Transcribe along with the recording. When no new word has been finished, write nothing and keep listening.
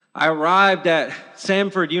I arrived at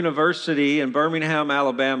Samford University in Birmingham,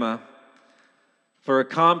 Alabama for a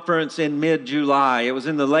conference in mid-July. It was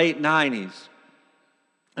in the late 90s.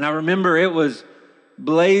 And I remember it was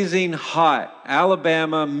blazing hot,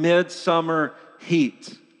 Alabama midsummer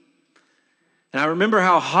heat. And I remember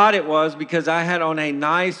how hot it was because I had on a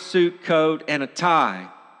nice suit coat and a tie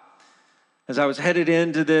as I was headed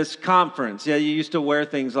into this conference. Yeah, you used to wear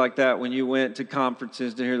things like that when you went to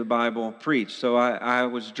conferences to hear the Bible preached. So I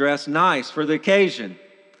was dressed nice for the occasion.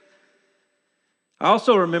 I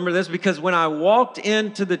also remember this because when I walked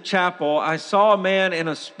into the chapel, I saw a man in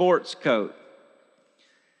a sports coat.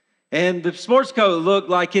 And the sports coat looked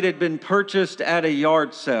like it had been purchased at a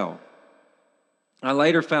yard sale. I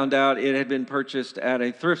later found out it had been purchased at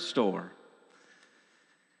a thrift store.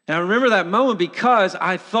 And I remember that moment because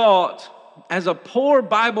I thought, as a poor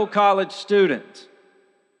Bible college student,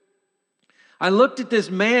 I looked at this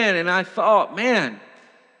man and I thought, man,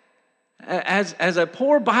 as a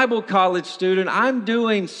poor Bible college student, I'm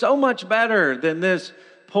doing so much better than this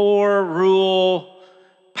poor rural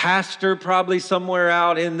pastor probably somewhere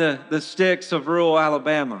out in the sticks of rural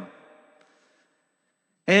Alabama.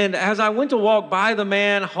 And as I went to walk by the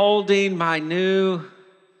man holding my new,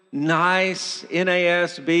 nice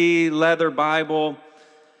NASB leather Bible,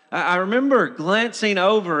 I remember glancing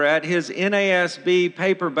over at his NASB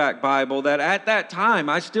paperback Bible that at that time,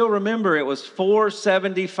 I still remember it was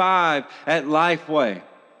 $4.75 at Lifeway.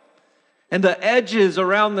 And the edges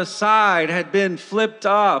around the side had been flipped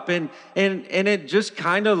up and it just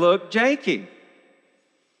kind of looked janky.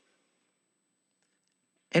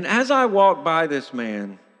 And as I walked by this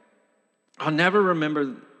man, I'll never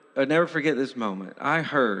forget this moment. I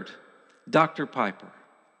heard Dr. Piper.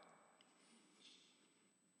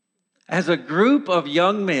 As a group of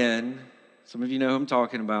young men, some of you know who I'm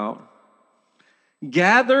talking about,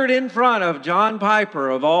 gathered in front of John Piper,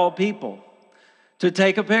 of all people, to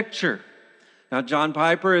take a picture. Now, John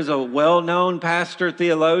Piper is a well-known pastor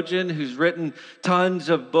theologian who's written tons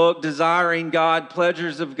of books, Desiring God,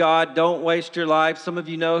 Pleasures of God, Don't Waste Your Life. Some of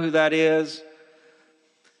you know who that is.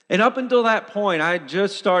 And up until that point, I had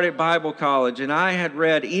just started Bible college, and I had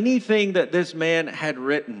read anything that this man had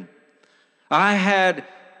written. I had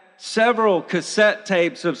several cassette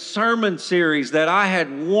tapes of sermon series that I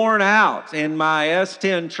had worn out in my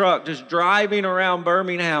S10 truck, just driving around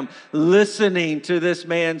Birmingham, listening to this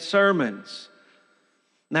man's sermons.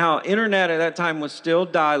 Now, internet at that time was still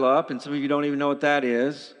dial-up, and some of you don't even know what that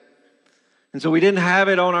is. And so we didn't have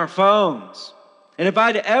it on our phones. And if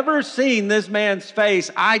I'd ever seen this man's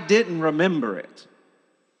face, I didn't remember it.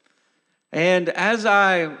 And as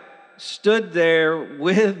I stood there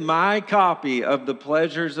with my copy of The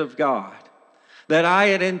Pleasures of God that I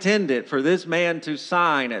had intended for this man to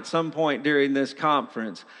sign at some point during this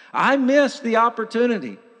conference, I missed the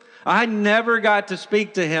opportunity. I never got to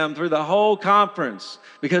speak to him through the whole conference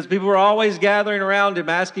because people were always gathering around him,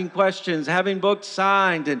 asking questions, having books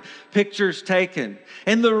signed and pictures taken.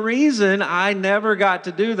 And the reason I never got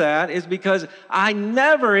to do that is because I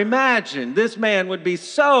never imagined this man would be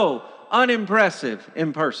so unimpressive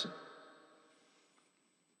in person.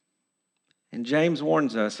 And James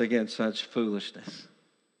warns us against such foolishness.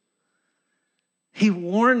 He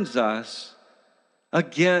warns us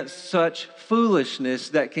against such foolishness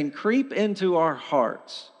that can creep into our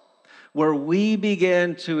hearts, where we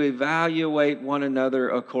begin to evaluate one another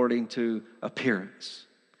according to appearance.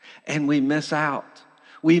 And we miss out.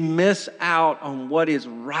 We miss out on what is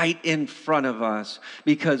right in front of us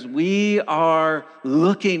because we are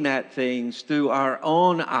looking at things through our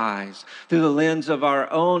own eyes, through the lens of our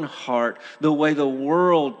own heart, the way the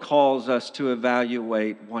world calls us to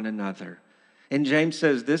evaluate one another. And James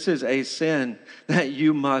says this is a sin that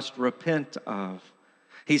you must repent of.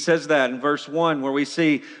 He says that in verse 1 where we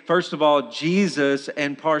see, first of all, Jesus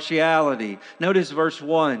and partiality. Notice verse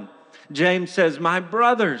 1. James says, "My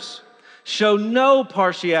brothers, show no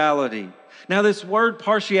partiality." Now this word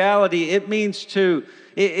partiality, it means to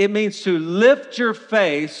lift your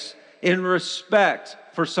face in respect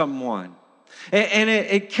for someone. And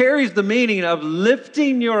it carries the meaning of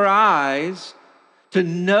lifting your eyes to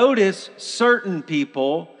notice certain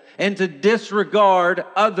people and to disregard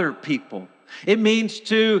other people. It means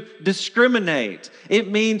to discriminate. It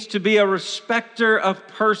means to be a respecter of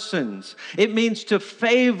persons. It means to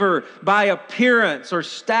favor by appearance or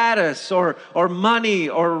status or money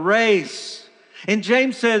or race. And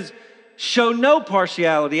James says, show no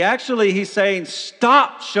partiality. Actually, he's saying,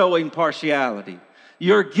 stop showing partiality.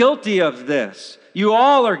 You're guilty of this. You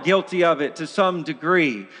all are guilty of it to some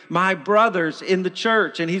degree. My brothers in the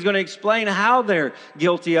church. And he's going to explain how they're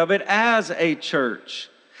guilty of it as a church.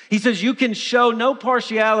 He says, you can show no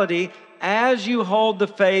partiality as you hold the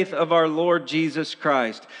faith of our Lord Jesus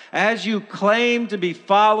Christ, as you claim to be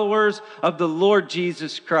followers of the Lord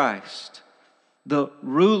Jesus Christ, the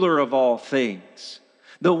ruler of all things,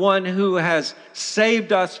 the one who has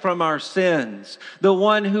saved us from our sins, the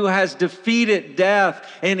one who has defeated death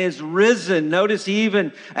and is risen. Notice he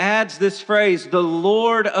even adds this phrase, the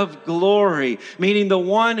Lord of glory, meaning the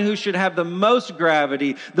one who should have the most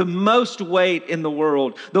gravity, the most weight in the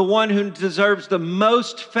world, the one who deserves the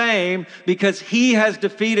most fame because he has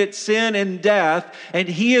defeated sin and death, and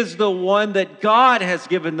he is the one that God has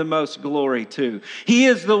given the most glory to. He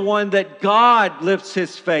is the one that God lifts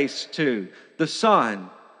his face to, the Son,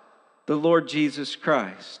 the Lord Jesus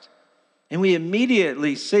Christ. And we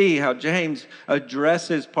immediately see how James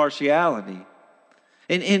addresses partiality.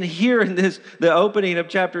 And here in the opening of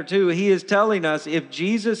chapter 2, he is telling us if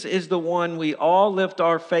Jesus is the one we all lift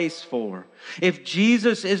our face for, if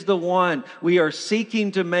Jesus is the one we are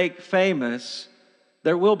seeking to make famous,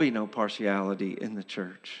 there will be no partiality in the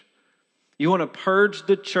church. You want to purge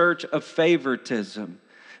the church of favoritism.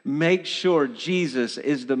 Make sure Jesus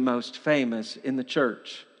is the most famous in the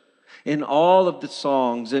church. In all of the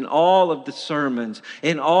songs, in all of the sermons,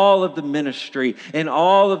 in all of the ministry, in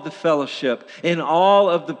all of the fellowship, in all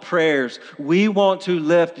of the prayers, we want to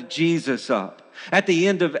lift Jesus up. At the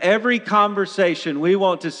end of every conversation, we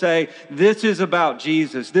want to say, this is about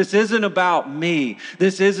Jesus. This isn't about me.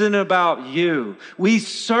 This isn't about you. We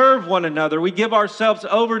serve one another. We give ourselves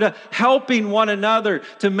over to helping one another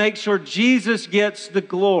to make sure Jesus gets the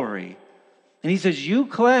glory. And he says, you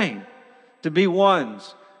claim to be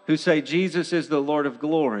ones who say Jesus is the Lord of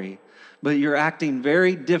glory, but you're acting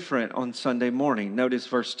very different on Sunday morning. Notice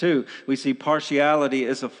verse 2, we see partiality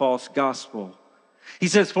is a false gospel. He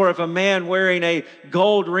says, for if a man wearing a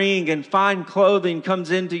gold ring and fine clothing comes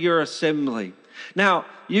into your assembly. Now,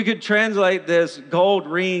 you could translate this gold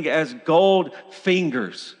ring as gold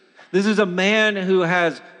fingers. This is a man who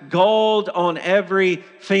has gold on every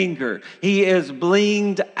finger. He is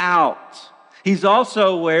blinged out. He's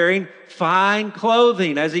also wearing fine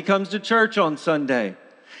clothing as he comes to church on Sunday.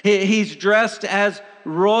 He's dressed as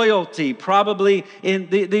royalty. Probably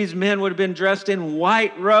these men would have been dressed in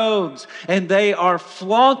white robes, and they are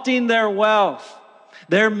flaunting their wealth.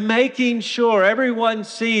 They're making sure everyone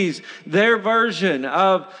sees their version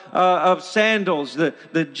of sandals,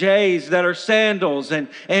 the J's that are sandals, and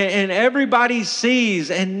everybody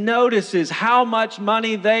sees and notices how much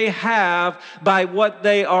money they have by what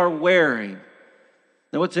they are wearing.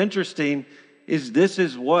 Now, what's interesting is this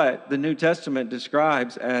is what the New Testament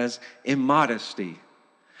describes as immodesty,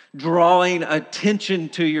 drawing attention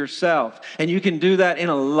to yourself. And you can do that in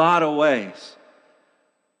a lot of ways.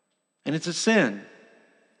 And it's a sin.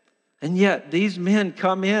 And yet these men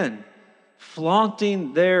come in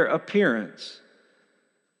flaunting their appearance.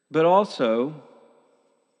 But also,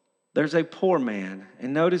 there's a poor man.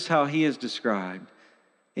 And notice how he is described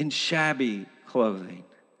in shabby clothing.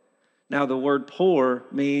 Now, the word poor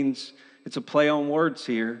means, it's a play on words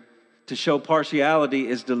here. To show partiality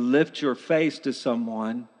is to lift your face to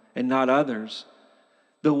someone and not others.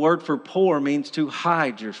 The word for poor means to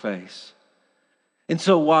hide your face. And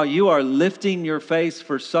so while you are lifting your face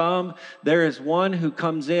for some, there is one who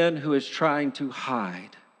comes in who is trying to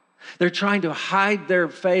hide. They're trying to hide their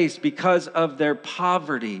face because of their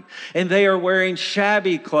poverty. And they are wearing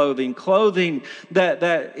shabby clothing that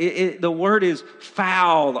the word is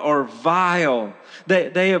foul or vile.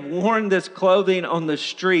 They have worn this clothing on the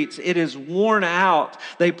streets. It is worn out.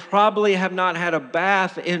 They probably have not had a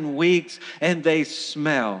bath in weeks, and they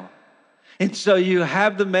smell. And so you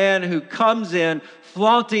have the man who comes in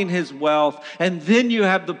flaunting his wealth, and then you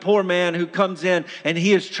have the poor man who comes in and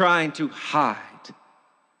he is trying to hide.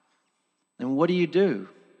 And what do?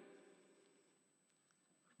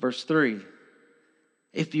 Verse 3,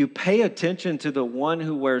 if you pay attention to the one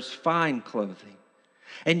who wears fine clothing,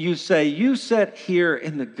 and you say, you sit here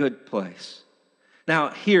in the good place. Now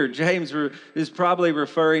here, James is probably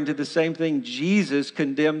referring to the same thing Jesus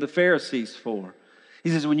condemned the Pharisees for. He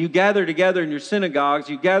says, when you gather together in your synagogues,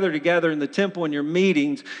 you gather together in the temple in your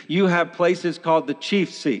meetings, you have places called the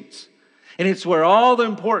chief seats. And it's where all the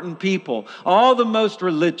important people, all the most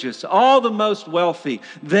religious, all the most wealthy,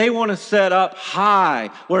 they want to set up high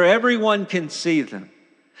where everyone can see them.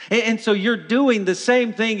 And so you're doing the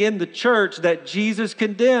same thing in the church that Jesus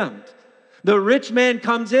condemned. The rich man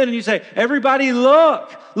comes in and you say, everybody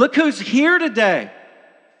look who's here today.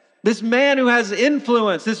 This man who has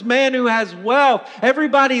influence, this man who has wealth,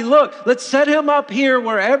 everybody look, let's set him up here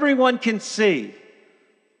where everyone can see.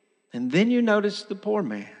 And then you notice the poor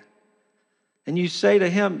man. And you say to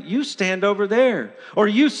him, you stand over there, or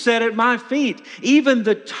you sit at my feet. Even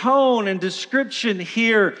the tone and description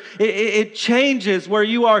here, it changes where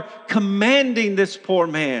you are commanding this poor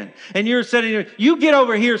man. And you're saying, you get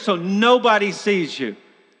over here so nobody sees you.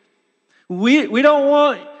 We don't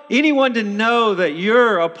want anyone to know that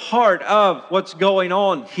you're a part of what's going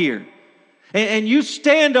on here. And you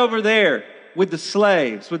stand over there with the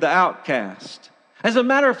slaves, with the outcast. As a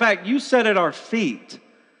matter of fact, you sit at our feet.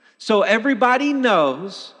 So everybody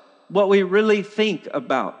knows what we really think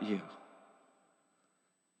about you.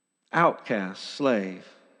 Outcast, slave,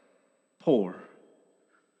 poor.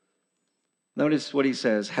 Notice what he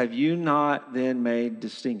says. Have you not then made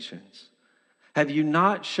distinctions? Have you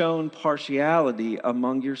not shown partiality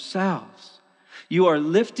among yourselves? You are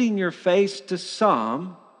lifting your face to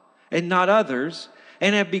some and not others,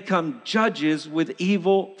 and have become judges with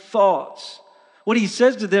evil thoughts. What he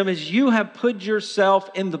says to them is, you have put yourself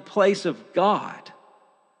in the place of God,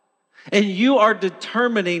 and you are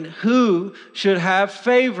determining who should have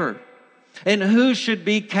favor and who should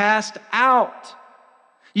be cast out.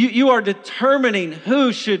 You are determining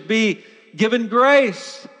who should be given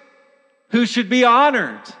grace, who should be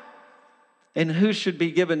honored, and who should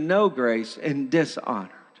be given no grace and dishonored.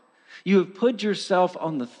 You have put yourself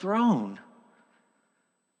on the throne.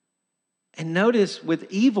 And notice, with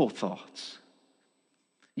evil thoughts.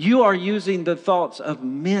 You are using the thoughts of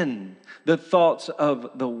men, the thoughts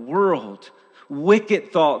of the world,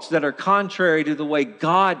 wicked thoughts that are contrary to the way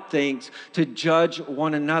God thinks, to judge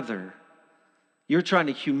one another. You're trying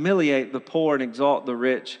to humiliate the poor and exalt the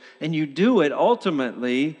rich, and you do it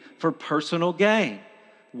ultimately for personal gain.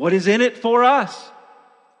 What is in it for us?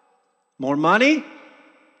 More money?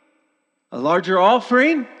 A larger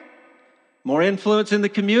offering? More influence in the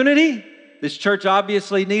community? This church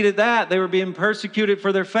obviously needed that. They were being persecuted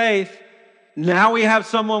for their faith. Now we have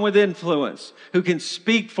someone with influence who can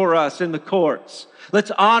speak for us in the courts. Let's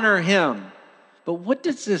honor him. But what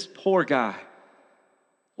does this poor guy,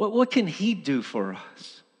 what can he do for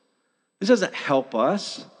us? This doesn't help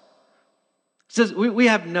us. It says we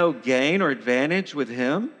have no gain or advantage with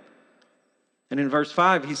him. And in verse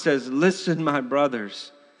 5, he says, listen, my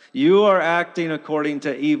brothers, you are acting according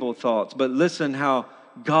to evil thoughts, but listen how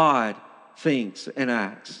God thinks and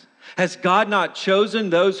acts. Has God not chosen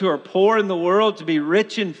those who are poor in the world to be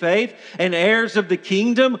rich in faith and heirs of the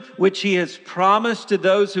kingdom which he has promised to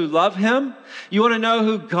those who love him? You want to know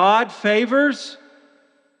who God favors?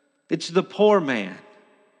 It's the poor man.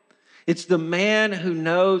 It's the man who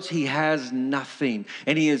knows he has nothing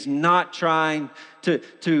and he is not trying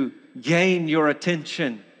to gain your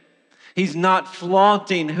attention. He's not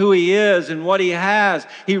flaunting who he is and what he has.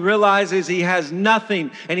 He realizes he has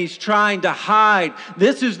nothing and he's trying to hide.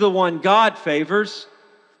 This is the one God favors.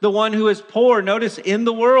 The one who is poor, notice, in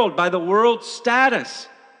the world, by the world's status.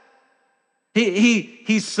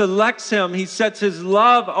 He selects him. He sets his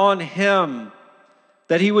love on him.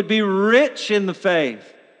 That he would be rich in the faith.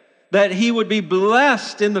 That he would be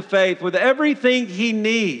blessed in the faith with everything he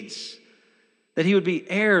needs. That he would be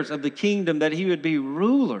heirs of the kingdom. That he would be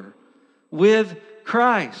ruler with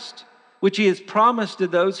Christ, which he has promised to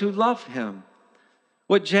those who love him.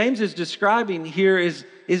 What James is describing here is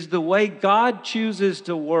the way God chooses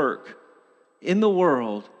to work in the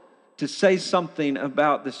world to say something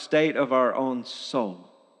about the state of our own soul.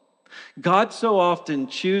 God so often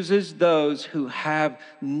chooses those who have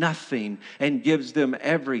nothing and gives them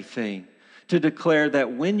everything to declare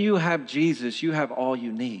that when you have Jesus, you have all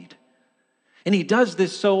you need. And he does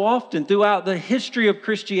this so often throughout the history of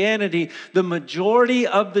Christianity. The majority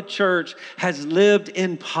of the church has lived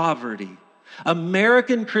in poverty.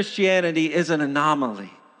 American Christianity is an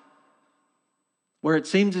anomaly where it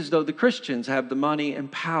seems as though the Christians have the money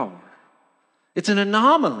and power. It's an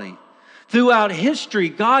anomaly. Throughout history,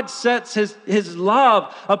 God sets his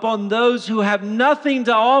love upon those who have nothing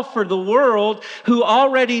to offer the world, who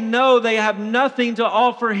already know they have nothing to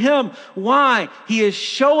offer him. Why? He is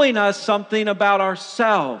showing us something about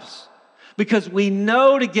ourselves. Because we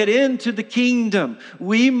know to get into the kingdom,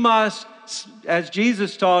 we must, as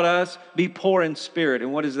Jesus taught us, be poor in spirit.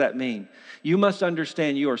 And what does that mean? You must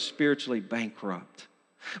understand you are spiritually bankrupt.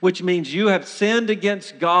 Which means you have sinned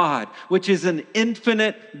against God, which is an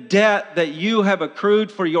infinite debt that you have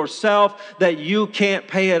accrued for yourself that you can't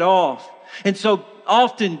pay it off. And so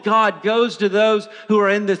often God goes to those who are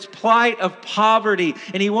in this plight of poverty,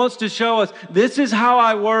 and he wants to show us, this is how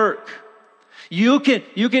I work. You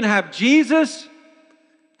can have Jesus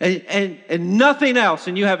and nothing else,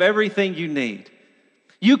 and you have everything you need.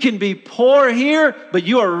 You can be poor here, but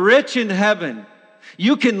you are rich in heaven.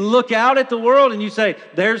 You can look out at the world and you say,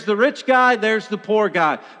 there's the rich guy, there's the poor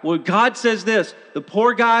guy. Well, God says this, the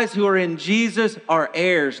poor guys who are in Jesus are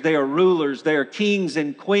heirs. They are rulers. They are kings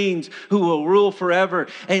and queens who will rule forever.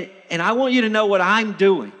 And I want you to know what I'm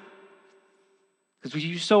doing, because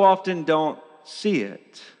you so often don't see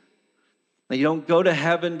it. Now, you don't go to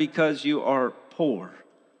heaven because you are poor.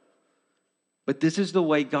 But this is the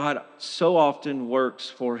way God so often works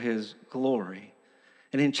for His glory.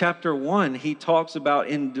 And in chapter 1, he talks about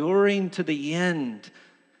enduring to the end,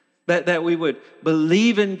 that we would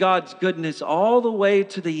believe in God's goodness all the way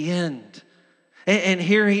to the end. And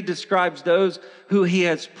here he describes those who he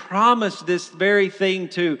has promised this very thing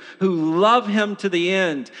to, who love him to the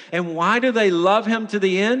end. And why do they love him to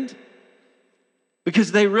the end?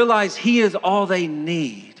 Because they realize he is all they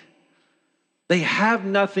need. They have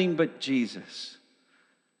nothing but Jesus.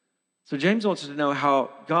 So James wants us to know how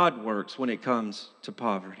God works when it comes to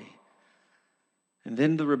poverty. And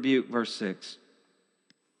then the rebuke, verse 6.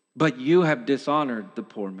 But you have dishonored the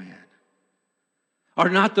poor man. Are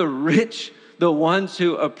not the rich the ones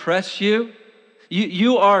who oppress you?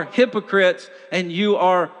 You are hypocrites and you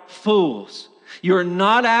are fools. You're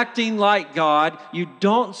not acting like God. You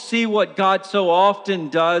don't see what God so often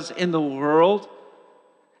does in the world.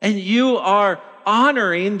 And you are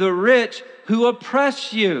honoring the rich who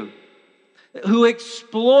oppress you, who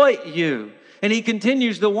exploit you. And he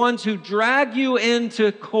continues, the ones who drag you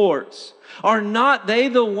into courts, are not they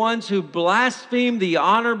the ones who blaspheme the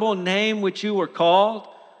honorable name which you were called?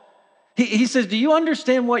 He says, do you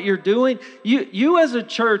understand what you're doing? You as a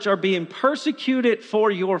church are being persecuted for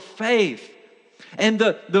your faith. And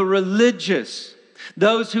the religious,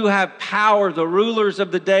 those who have power, the rulers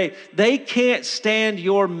of the day, they can't stand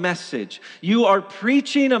your message. You are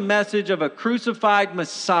preaching a message of a crucified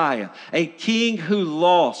Messiah, a king who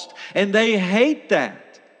lost, and they hate that.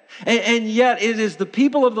 And yet it is the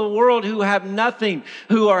people of the world who have nothing,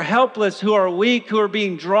 who are helpless, who are weak, who are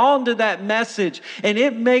being drawn to that message. And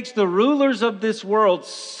it makes the rulers of this world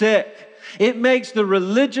sick. It makes the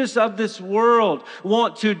religious of this world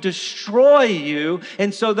want to destroy you.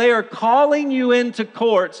 And so they are calling you into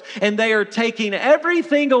courts and they are taking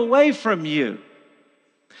everything away from you.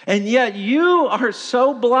 And yet you are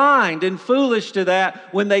so blind and foolish to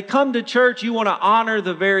that. When they come to church, you want to honor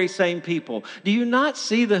the very same people. Do you not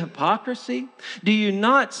see the hypocrisy? Do you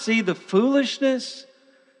not see the foolishness?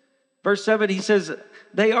 Verse 7, he says,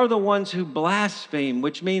 they are the ones who blaspheme,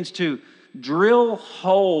 which means to drill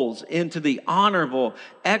holes into the honorable,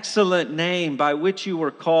 excellent name by which you were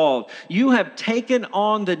called. You have taken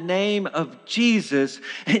on the name of Jesus,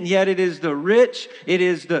 and yet it is the rich, it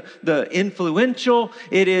is the influential,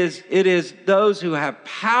 it is those who have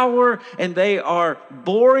power, and they are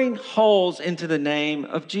boring holes into the name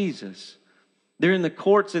of Jesus. They're in the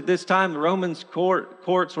courts at this time. The Romans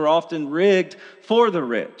courts were often rigged for the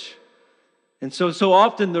rich. And so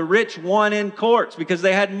often the rich won in courts because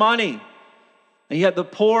they had money. And yet the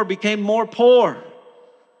poor became more poor.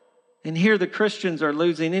 And here the Christians are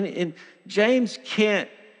losing. And James can't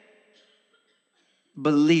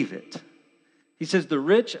believe it. He says, the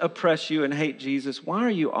rich oppress you and hate Jesus. Why are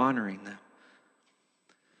you honoring them?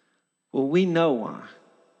 Well, we know why.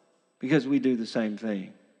 Because we do the same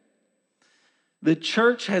thing. The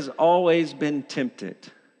church has always been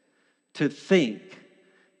tempted to think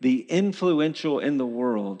the influential in the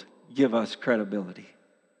world give us credibility.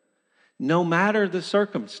 No matter the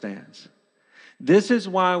circumstance. This is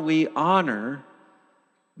why we honor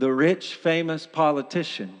the rich, famous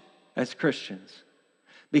politician as Christians.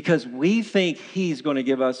 Because we think he's going to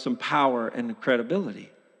give us some power and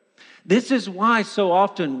credibility. This is why so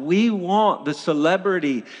often we want the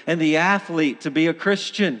celebrity and the athlete to be a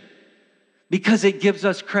Christian. Because it gives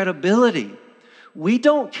us credibility. We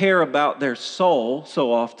don't care about their soul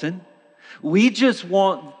so often. We just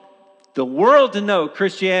want the world to know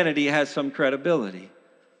Christianity has some credibility.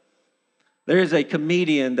 There is a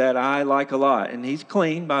comedian that I like a lot, and he's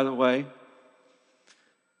clean, by the way.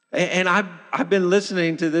 And I've been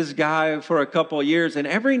listening to this guy for a couple of years, and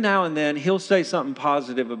every now and then he'll say something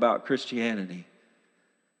positive about Christianity.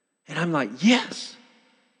 And I'm like, yes,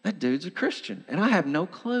 that dude's a Christian, and I have no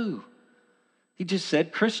clue. He just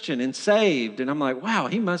said Christian and saved, and I'm like, wow,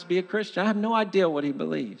 he must be a Christian. I have no idea what he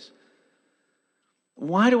believes.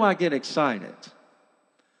 Why do I get excited?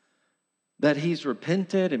 That he's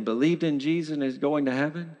repented and believed in Jesus and is going to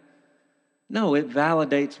heaven? No, it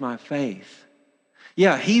validates my faith.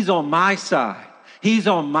 Yeah, he's on my side. He's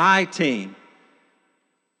on my team.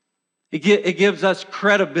 It gives us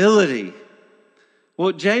credibility.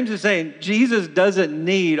 Well, James is saying Jesus doesn't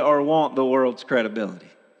need or want the world's credibility.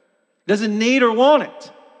 Doesn't need or want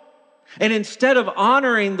it. And instead of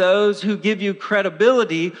honoring those who give you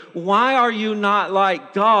credibility, why are you not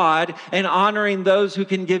like God and honoring those who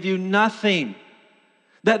can give you nothing?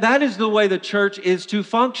 That is the way the church is to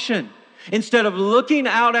function. Instead of looking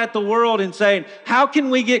out at the world and saying, how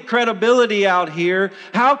can we get credibility out here?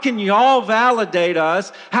 How can y'all validate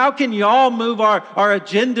us? How can y'all move our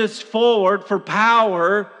agendas forward for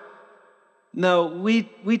power? No, we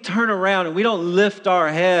turn around and we don't lift our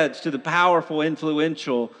heads to the powerful,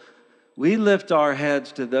 influential. We lift our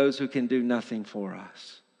heads to those who can do nothing for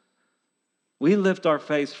us. We lift our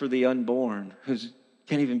face for the unborn who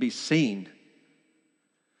can't even be seen.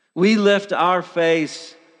 We lift our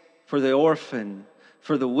face for the orphan,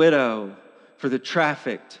 for the widow, for the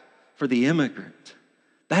trafficked, for the immigrant.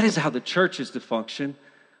 That is how the church is to function.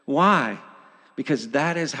 Why? Because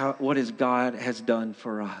that is what God has done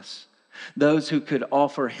for us. Those who could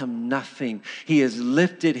offer him nothing. He has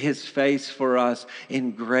lifted his face for us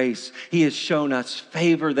in grace. He has shown us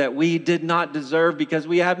favor that we did not deserve because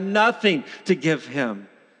we have nothing to give him.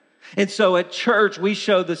 And so at church, we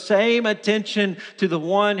show the same attention to the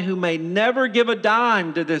one who may never give a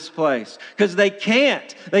dime to this place because they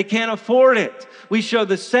can't afford it. We show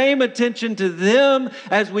the same attention to them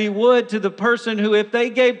as we would to the person who, if they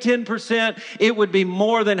gave 10%, it would be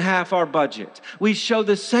more than half our budget. We show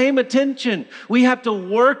the same attention. We have to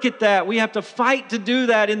work at that. We have to fight to do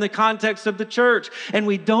that in the context of the church. And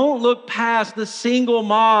we don't look past the single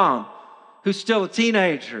mom who's still a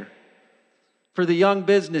teenager for the young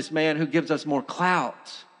businessman who gives us more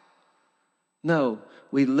clout. No,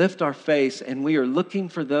 we lift our face and we are looking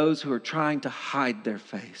for those who are trying to hide their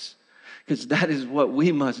face, because that is what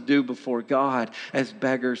we must do before God as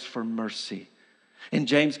beggars for mercy. And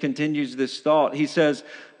James continues this thought. He says,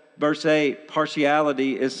 verse 8,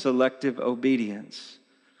 partiality is selective obedience.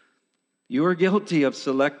 You are guilty of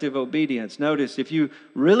selective obedience. Notice, if you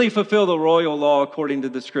really fulfill the royal law according to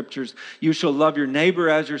the scriptures, you shall love your neighbor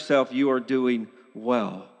as yourself. You are doing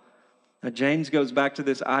well. Now, James goes back to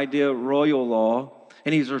this idea of royal law,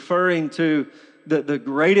 and he's referring to the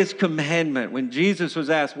greatest commandment. When Jesus was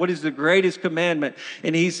asked, what is the greatest commandment?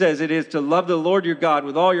 And he says it is to love the Lord your God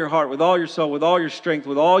with all your heart, with all your soul, with all your strength,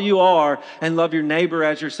 with all you are, and love your neighbor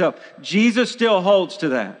as yourself. Jesus still holds to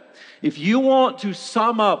that. If you want to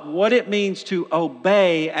sum up what it means to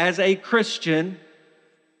obey as a Christian,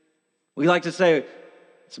 we like to say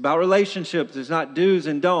it's about relationships. It's not do's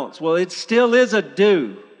and don'ts. Well, it still is a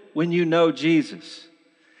do when you know Jesus,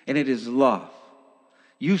 and it is love.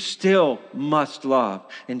 You still must love.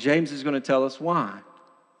 And James is going to tell us why.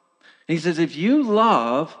 And he says, if you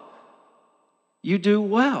love, you do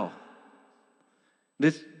well.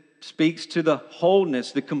 This speaks to the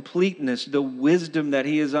wholeness, the completeness, the wisdom that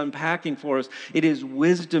he is unpacking for us. It is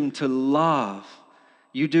wisdom to love.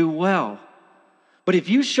 You do well. But if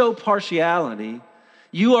you show partiality,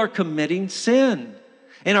 you are committing sin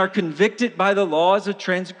and are convicted by the law as a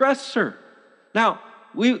transgressor. Now,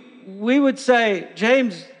 we would say,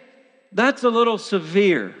 James, that's a little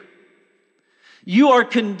severe. You are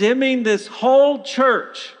condemning this whole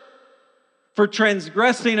church for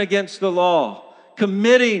transgressing against the law,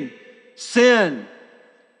 committing sin,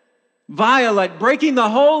 breaking the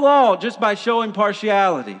whole law just by showing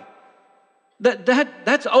partiality.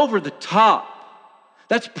 That's over the top.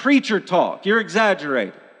 That's preacher talk. You're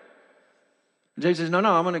exaggerating. James says, no,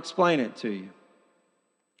 I'm going to explain it to you.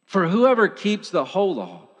 For whoever keeps the whole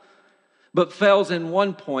law but fails in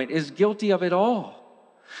one point is guilty of it all.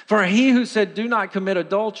 For he who said, do not commit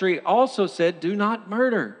adultery, also said, do not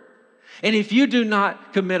murder. And if you do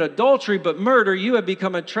not commit adultery but murder, you have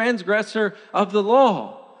become a transgressor of the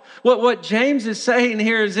law. What James is saying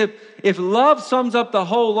here is if love sums up the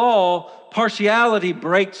whole law, partiality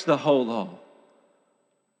breaks the whole law.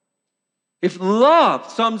 If love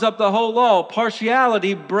sums up the whole law,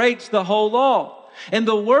 partiality breaks the whole law. And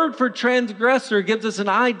the word for transgressor gives us an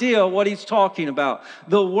idea of what he's talking about.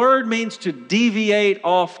 The word means to deviate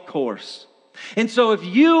off course. And so if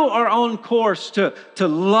you are on course to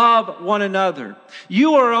love one another,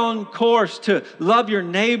 you are on course to love your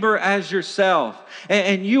neighbor as yourself,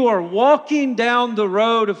 and you are walking down the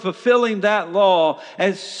road of fulfilling that law,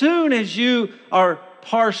 as soon as you are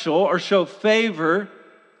partial or show favor,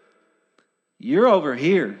 you're over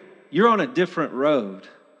here. You're on a different road,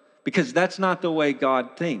 because that's not the way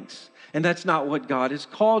God thinks, and that's not what God has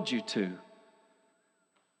called you to.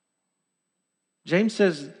 James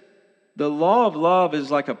says, the law of love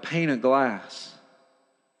is like a pane of glass.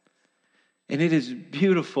 And it is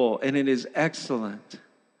beautiful and it is excellent.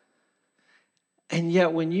 And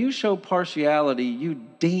yet when you show partiality, you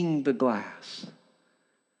ding the glass.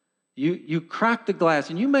 You crack the glass,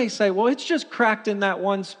 and you may say, well, it's just cracked in that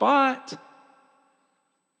one spot.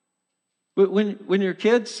 But when your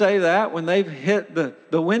kids say that, when they've hit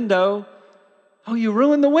the window, oh, you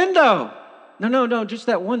ruined the window. No, just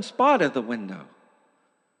that one spot of the window.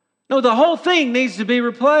 No, the whole thing needs to be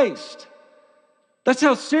replaced. That's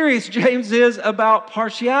how serious James is about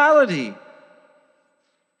partiality.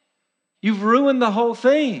 You've ruined the whole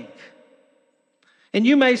thing. And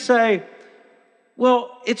you may say,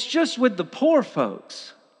 well, it's just with the poor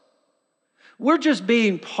folks. We're just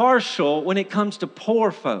being partial when it comes to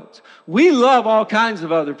poor folks. We love all kinds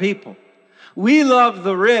of other people. We love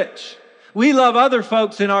the rich. We love other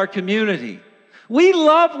folks in our community. We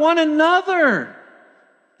love one another.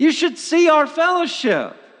 You should see our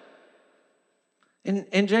fellowship.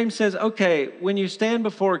 And James says, okay, when you stand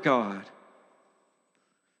before God,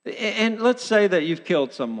 and let's say that you've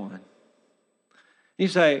killed someone. You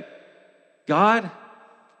say, God,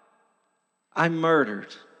 I murdered.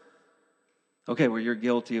 Okay, well, you're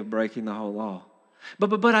guilty of breaking the whole law.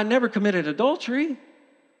 But I never committed adultery.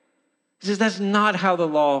 He says that's not how the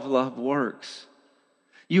law of love works.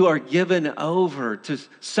 You are given over to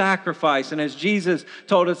sacrifice. And as Jesus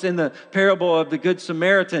told us in the parable of the Good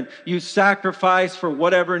Samaritan, you sacrifice for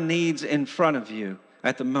whatever needs in front of you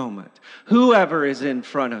at the moment. Whoever is in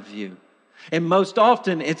front of you. And most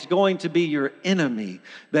often, it's going to be your enemy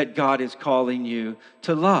that God is calling you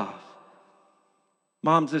to love.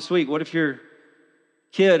 Moms, this week, what if your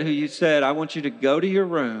kid who you said, I want you to go to your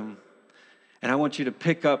room and I want you to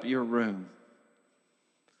pick up your room.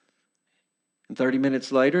 And 30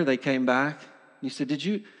 minutes later, they came back. And you said, did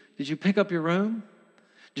you pick up your room?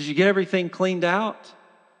 Did you get everything cleaned out?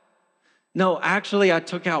 No, actually, I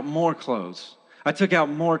took out more clothes. I took out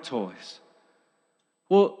more toys.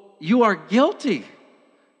 Well, you are guilty,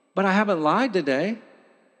 but I haven't lied today.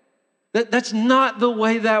 That's not the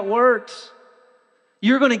way that works.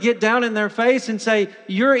 You're going to get down in their face and say,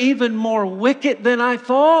 you're even more wicked than I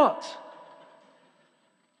thought.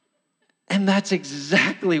 And that's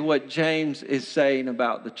exactly what James is saying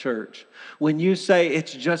about the church. When you say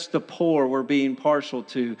it's just the poor we're being partial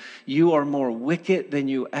to, you are more wicked than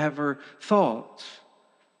you ever thought.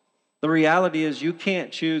 The reality is you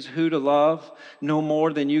can't choose who to love no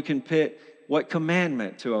more than you can pick what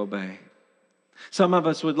commandment to obey. Some of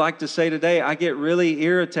us would like to say today, I get really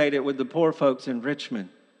irritated with the poor folks in Richmond.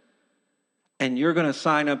 And you're going to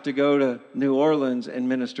sign up to go to New Orleans and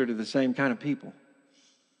minister to the same kind of people.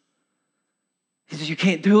 He says, you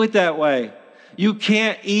can't do it that way. You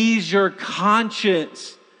can't ease your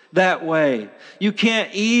conscience that way. You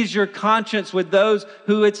can't ease your conscience with those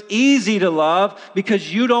who it's easy to love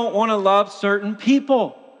because you don't want to love certain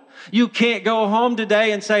people. You can't go home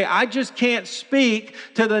today and say, I just can't speak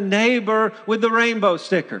to the neighbor with the rainbow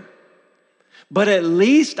sticker. But at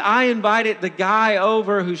least I invited the guy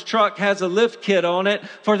over whose truck has a lift kit on it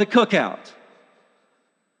for the cookout.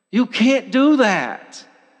 You can't do that.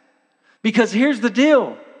 Because here's the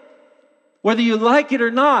deal. Whether you like it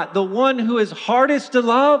or not, the one who is hardest to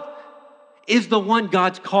love is the one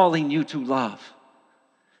God's calling you to love.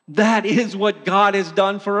 That is what God has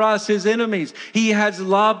done for us, His enemies. He has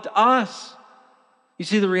loved us. You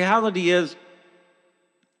see, the reality is,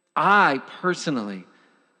 I personally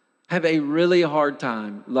have a really hard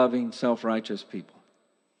time loving self-righteous people.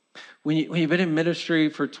 When you've been in ministry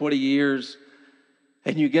for 20 years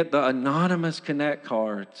and you get the anonymous connect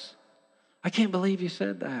cards, I can't believe you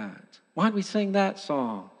said that. Why'd we sing that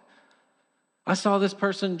song? I saw this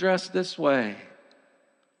person dressed this way.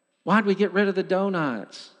 Why'd we get rid of the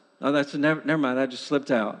donuts? Oh, that's never mind. That just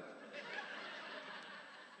slipped out.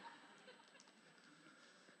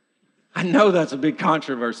 I know that's a big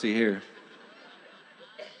controversy here.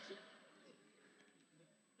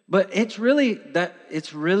 But it's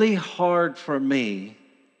really hard for me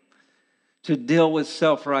to deal with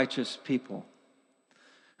self-righteous people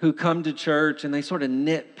who come to church and they sort of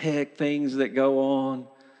nitpick things that go on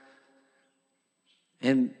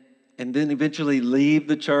and then eventually leave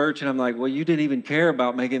the church. And I'm like, well, you didn't even care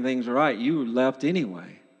about making things right. You left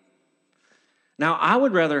anyway. Now, I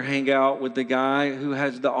would rather hang out with the guy who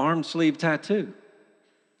has the arm sleeve tattoo.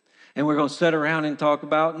 And we're going to sit around and talk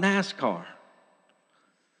about NASCAR.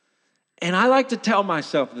 And I like to tell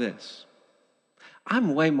myself this.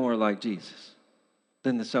 I'm way more like Jesus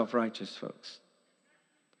than the self-righteous folks.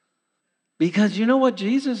 Because you know what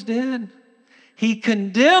Jesus did? He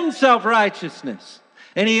condemned self-righteousness.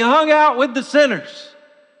 And He hung out with the sinners.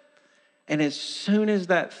 And as soon as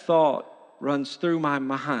that thought runs through my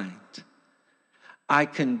mind, I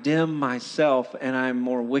condemn myself and I'm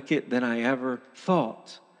more wicked than I ever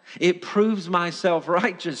thought. It proves my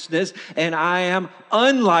self-righteousness, and I am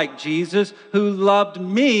unlike Jesus, who loved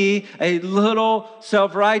me, a little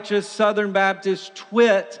self-righteous Southern Baptist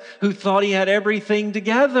twit who thought he had everything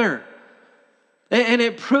together. And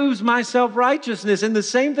it proves my self-righteousness. And the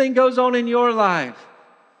same thing goes on in your life.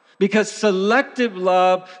 Because selective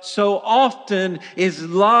love so often is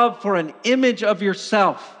love for an image of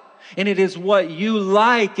yourself. And it is what you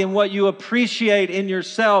like and what you appreciate in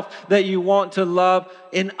yourself that you want to love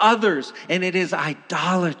in others. And it is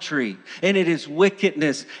idolatry. And it is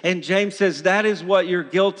wickedness. And James says that is what you're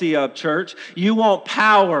guilty of, church. You want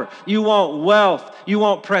power. You want wealth. You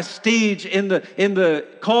want prestige in the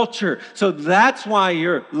culture. So that's why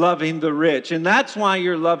you're loving the rich. And that's why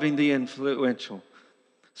you're loving the influential.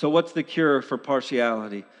 So what's the cure for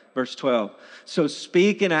partiality? Verse 12. So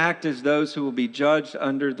speak and act as those who will be judged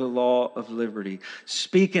under the law of liberty.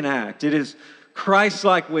 Speak and act. It is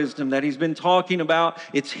Christ-like wisdom that he's been talking about.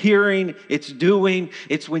 It's hearing, it's doing,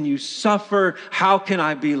 it's when you suffer. How can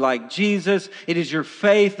I be like Jesus? It is your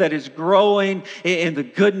faith that is growing in the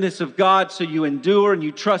goodness of God. So you endure and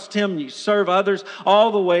you trust him and you serve others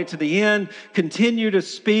all the way to the end. Continue to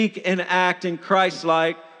speak and act in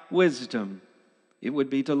Christ-like wisdom. It would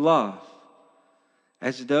be to love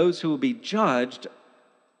as those who will be judged,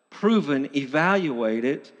 proven,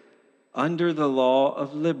 evaluated under the law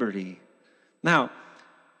of liberty. Now,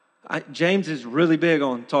 James is really big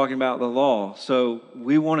on talking about the law, so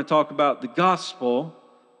we want to talk about the gospel.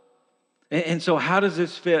 And so how does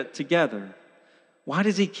this fit together? Why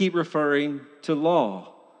does he keep referring to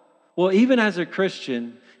law? Well, even as a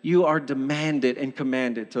Christian, you are demanded and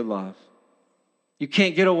commanded to love. You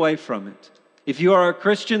can't get away from it. If you are a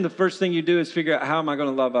Christian, the first thing you do is figure out, how am I going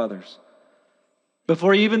to love others?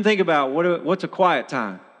 Before you even think about what's a quiet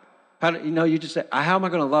time. You just say, how am I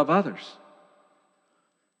going to love others?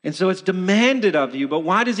 And so it's demanded of you. But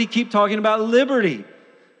why does he keep talking about liberty?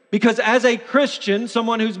 Because as a Christian,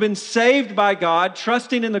 someone who's been saved by God,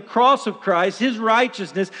 trusting in the cross of Christ, his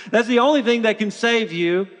righteousness, that's the only thing that can save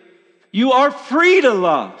you. You are free to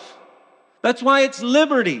love. That's why it's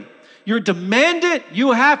liberty. You're demanded,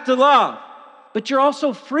 you have to love. But you're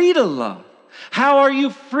also free to love. How are you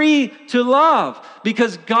free to love?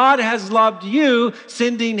 Because God has loved you,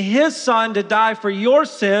 sending his son to die for your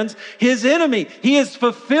sins, his enemy. He has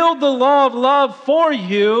fulfilled the law of love for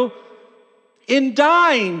you in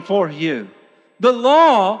dying for you. The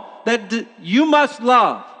law that you must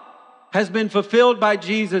love has been fulfilled by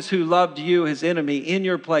Jesus, who loved you, his enemy, in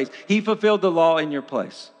your place. He fulfilled the law in your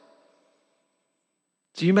place.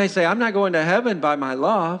 So you may say, I'm not going to heaven by my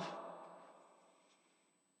love.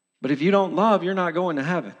 But if you don't love, you're not going to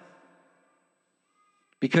heaven.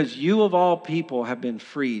 Because you of all people have been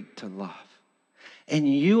freed to love. And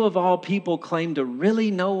you of all people claim to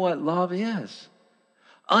really know what love is.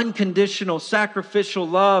 Unconditional, sacrificial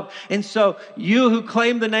love. And so you who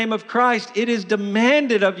claim the name of Christ, it is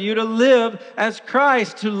demanded of you to live as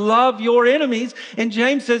Christ, to love your enemies. And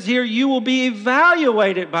James says here, you will be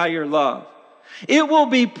evaluated by your love. It will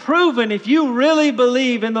be proven, if you really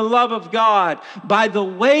believe in the love of God, by the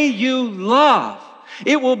way you love.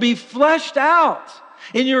 It will be fleshed out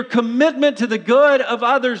in your commitment to the good of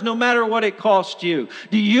others, no matter what it costs you.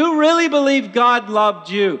 Do you really believe God loved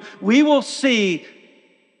you? We will see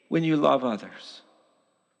when you love others.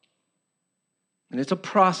 And it's a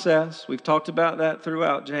process. We've talked about that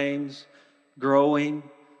throughout James, growing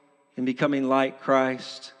and becoming like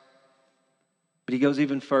Christ. But he goes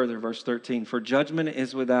even further, verse 13. For judgment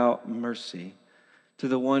is without mercy to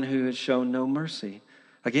the one who has shown no mercy.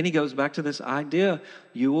 Again, he goes back to this idea.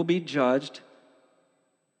 You will be judged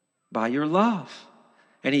by your love.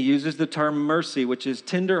 And he uses the term mercy, which is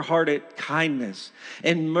tender-hearted kindness.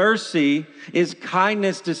 And mercy is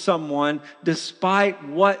kindness to someone despite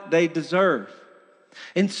what they deserve.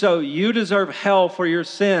 And so you deserve hell for your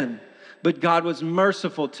sin. But God was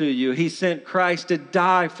merciful to you. He sent Christ to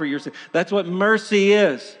die for your sin. That's what mercy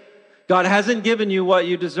is. God hasn't given you what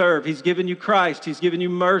you deserve. He's given you Christ. He's given you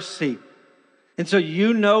mercy. And so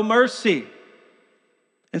you know mercy.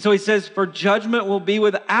 And so he says, for judgment will be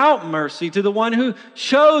without mercy to the one who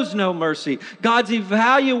shows no mercy. God's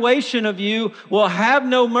evaluation of you will have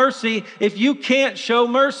no mercy if you can't show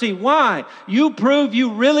mercy. Why? You prove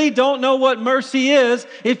you really don't know what mercy is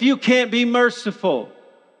if you can't be merciful.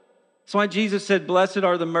 That's why Jesus said, blessed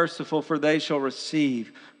are the merciful, for they shall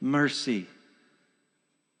receive mercy.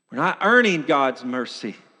 We're not earning God's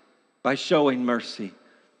mercy by showing mercy.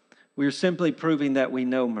 We are simply proving that we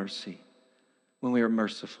know mercy when we are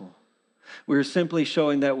merciful. We are simply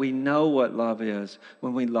showing that we know what love is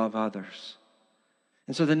when we love others.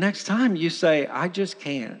 And so the next time you say, I just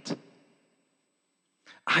can't.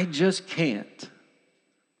 I just can't.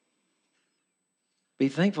 Be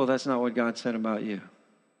thankful that's not what God said about you.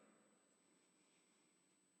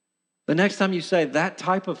 The next time you say that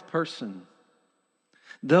type of person,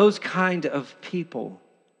 those kind of people,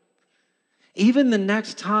 even the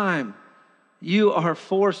next time you are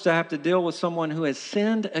forced to have to deal with someone who has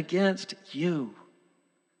sinned against you,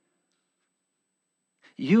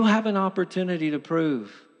 you have an opportunity to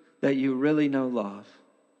prove that you really know love,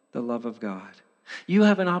 the love of God. You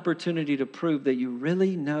have an opportunity to prove that you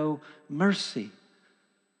really know mercy.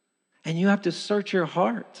 And you have to search your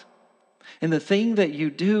heart. And the thing that you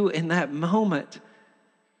do in that moment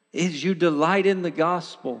is you delight in the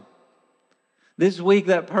gospel. This week,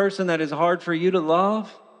 that person that is hard for you to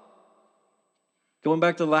love, going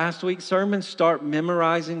back to last week's sermon, start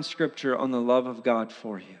memorizing scripture on the love of God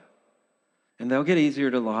for you. And they'll get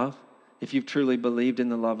easier to love if you've truly believed in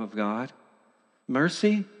the love of God.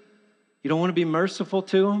 Mercy, you don't want to be merciful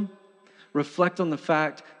to them? Reflect on the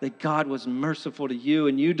fact that God was merciful to you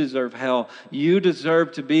and you deserve hell. You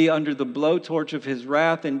deserve to be under the blowtorch of His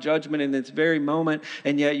wrath and judgment in this very moment,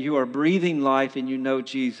 and yet you are breathing life and you know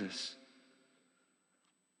Jesus.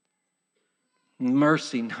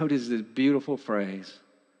 Mercy, notice this beautiful phrase.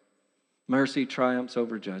 Mercy triumphs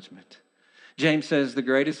over judgment. James says the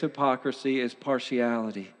greatest hypocrisy is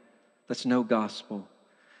partiality. That's no gospel.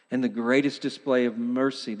 And the greatest display of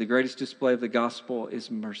mercy, the greatest display of the gospel is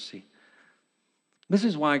mercy. This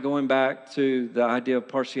is why, going back to the idea of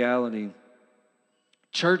partiality,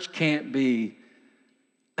 church can't be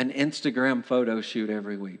an Instagram photo shoot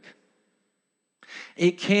every week.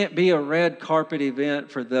 It can't be a red carpet event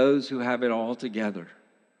for those who have it all together.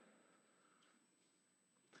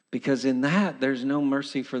 Because in that, there's no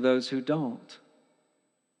mercy for those who don't.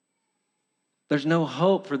 There's no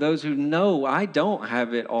hope for those who know I don't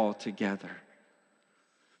have it all together.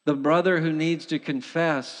 The brother who needs to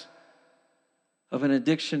confess of an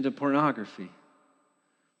addiction to pornography.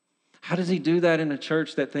 How does he do that in a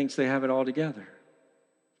church that thinks they have it all together?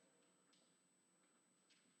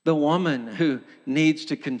 The woman who needs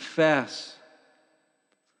to confess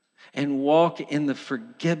and walk in the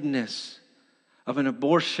forgiveness of an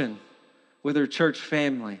abortion with her church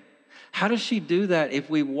family. How does she do that if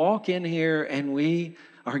we walk in here and we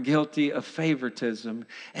are guilty of favoritism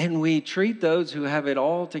and we treat those who have it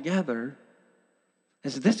all together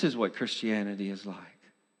as this is what Christianity is like?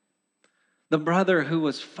 The brother who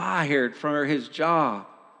was fired from his job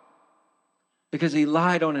because he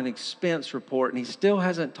lied on an expense report and he still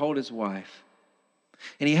hasn't told his wife.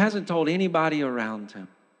 And he hasn't told anybody around him.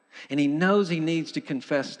 And he knows he needs to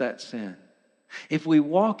confess that sin. If we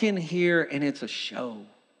walk in here and it's a show,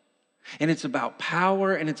 and it's about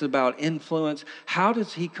power and it's about influence, how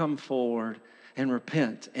does he come forward and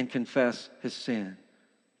repent and confess his sin?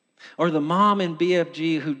 Or the mom in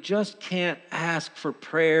BFG who just can't ask for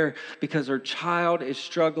prayer because her child is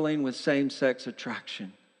struggling with same-sex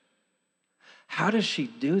attraction. How does she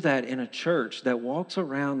do that in a church that walks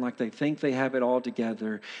around like they think they have it all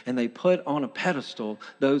together and they put on a pedestal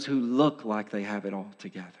those who look like they have it all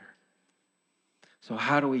together? So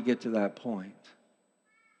how do we get to that point?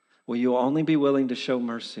 Well, you'll only be willing to show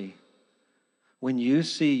mercy when you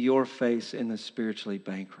see your face in the spiritually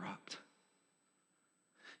bankrupt.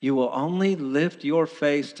 You will only lift your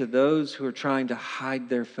face to those who are trying to hide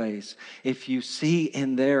their face if you see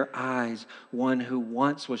in their eyes one who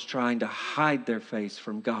once was trying to hide their face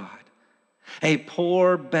from God. A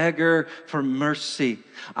poor beggar for mercy.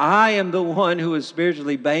 I am the one who is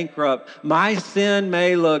spiritually bankrupt. My sin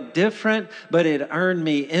may look different, but it earned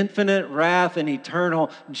me infinite wrath and eternal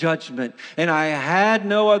judgment. And I had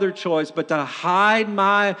no other choice but to hide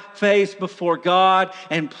my face before God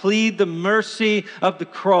and plead the mercy of the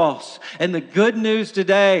cross. And the good news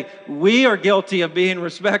today, we are guilty of being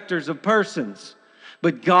respecters of persons,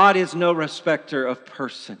 but God is no respecter of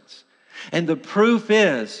persons. And the proof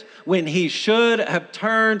is, when he should have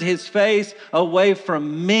turned his face away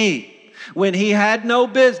from me, when he had no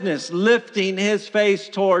business lifting his face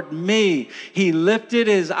toward me, he lifted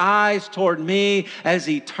his eyes toward me as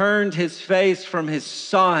he turned his face from his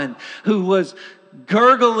son, who was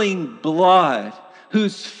gurgling blood,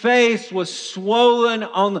 whose face was swollen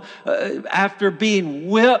after being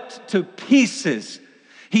whipped to pieces.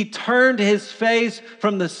 He turned his face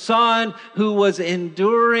from the Son who was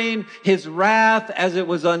enduring his wrath as it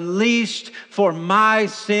was unleashed for my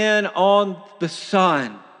sin on the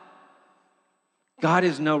Son. God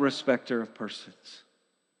is no respecter of persons.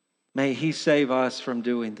 May he save us from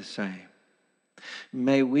doing the same.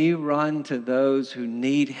 May we run to those who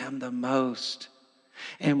need him the most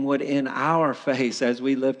and would in our face, as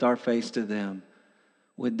we lift our face to them,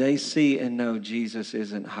 would they see and know Jesus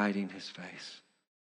isn't hiding his face?